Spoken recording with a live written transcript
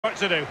What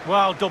to do?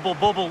 Well, double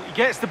bubble. He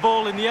gets the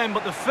ball in the end,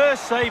 but the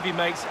first save he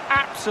makes,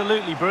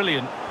 absolutely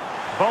brilliant.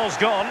 Ball's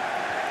gone.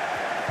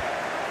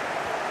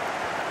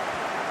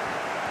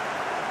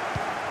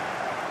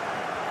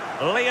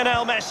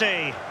 Lionel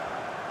Messi.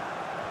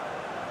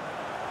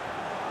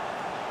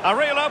 A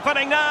real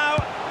opening now.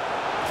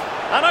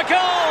 And a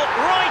goal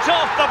right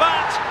off the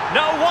bat.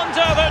 No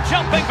wonder they're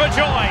jumping for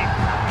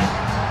joy.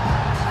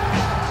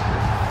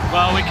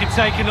 Well, we can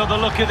take another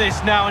look at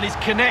this now, and he's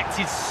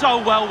connected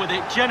so well with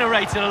it,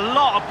 generated a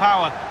lot of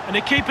power, and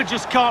the keeper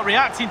just can't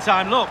react in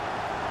time. Look.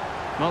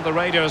 Well, the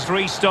Raiders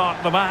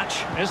restart the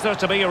match. Is there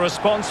to be a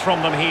response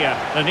from them here?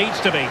 There needs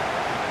to be.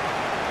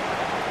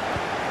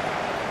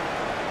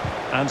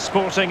 And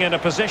Sporting in a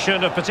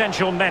position of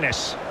potential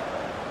menace.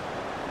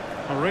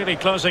 Really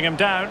closing him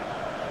down.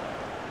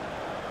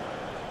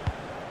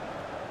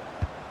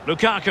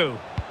 Lukaku.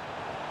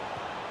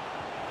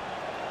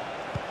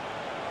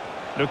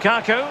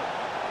 Lukaku.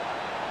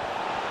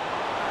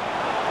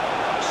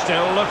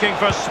 Still looking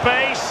for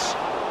space.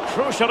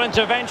 Crucial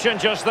intervention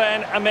just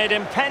then amid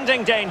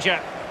impending danger.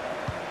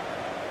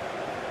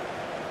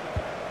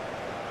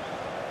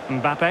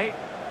 Mbappe.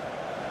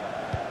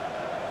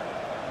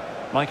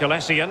 Michael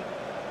Essien.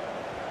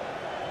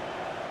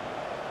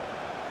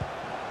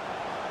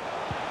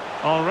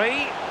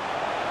 Henry.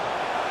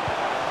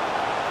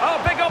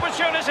 Oh, big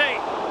opportunity.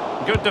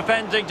 Good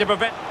defending to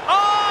prevent... Oh,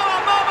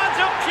 a moment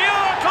of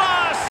pure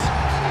class!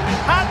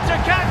 Had to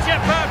catch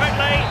it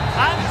perfectly,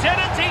 and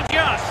didn't he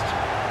just?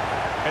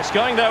 It's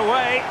going their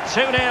way,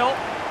 2-0.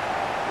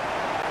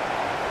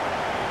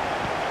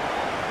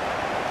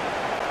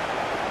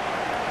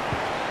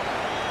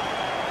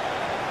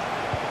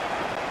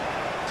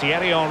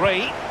 Thierry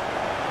Henry.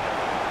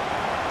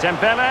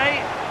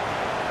 Dembele.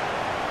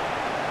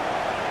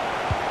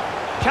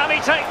 Can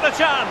he take the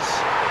chance?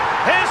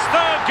 His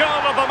third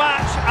goal of the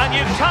match, and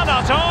you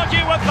cannot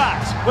argue with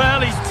that.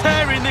 Well, he's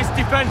tearing this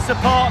defence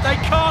apart. They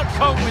can't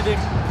cope with him.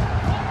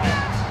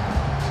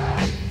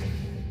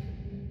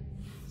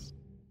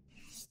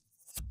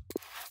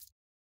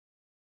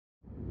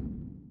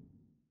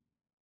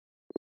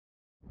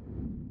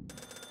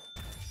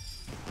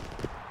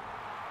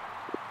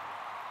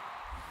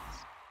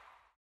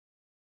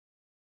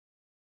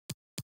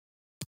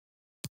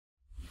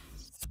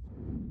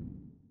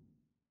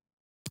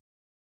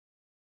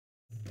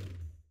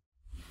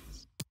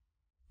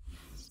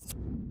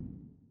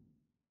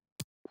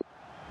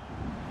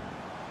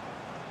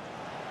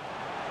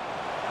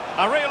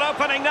 A real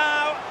opening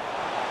now.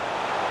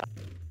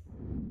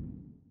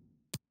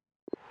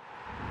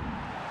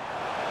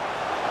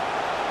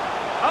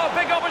 Oh,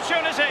 big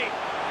opportunity.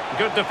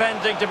 Good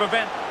defending to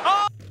prevent...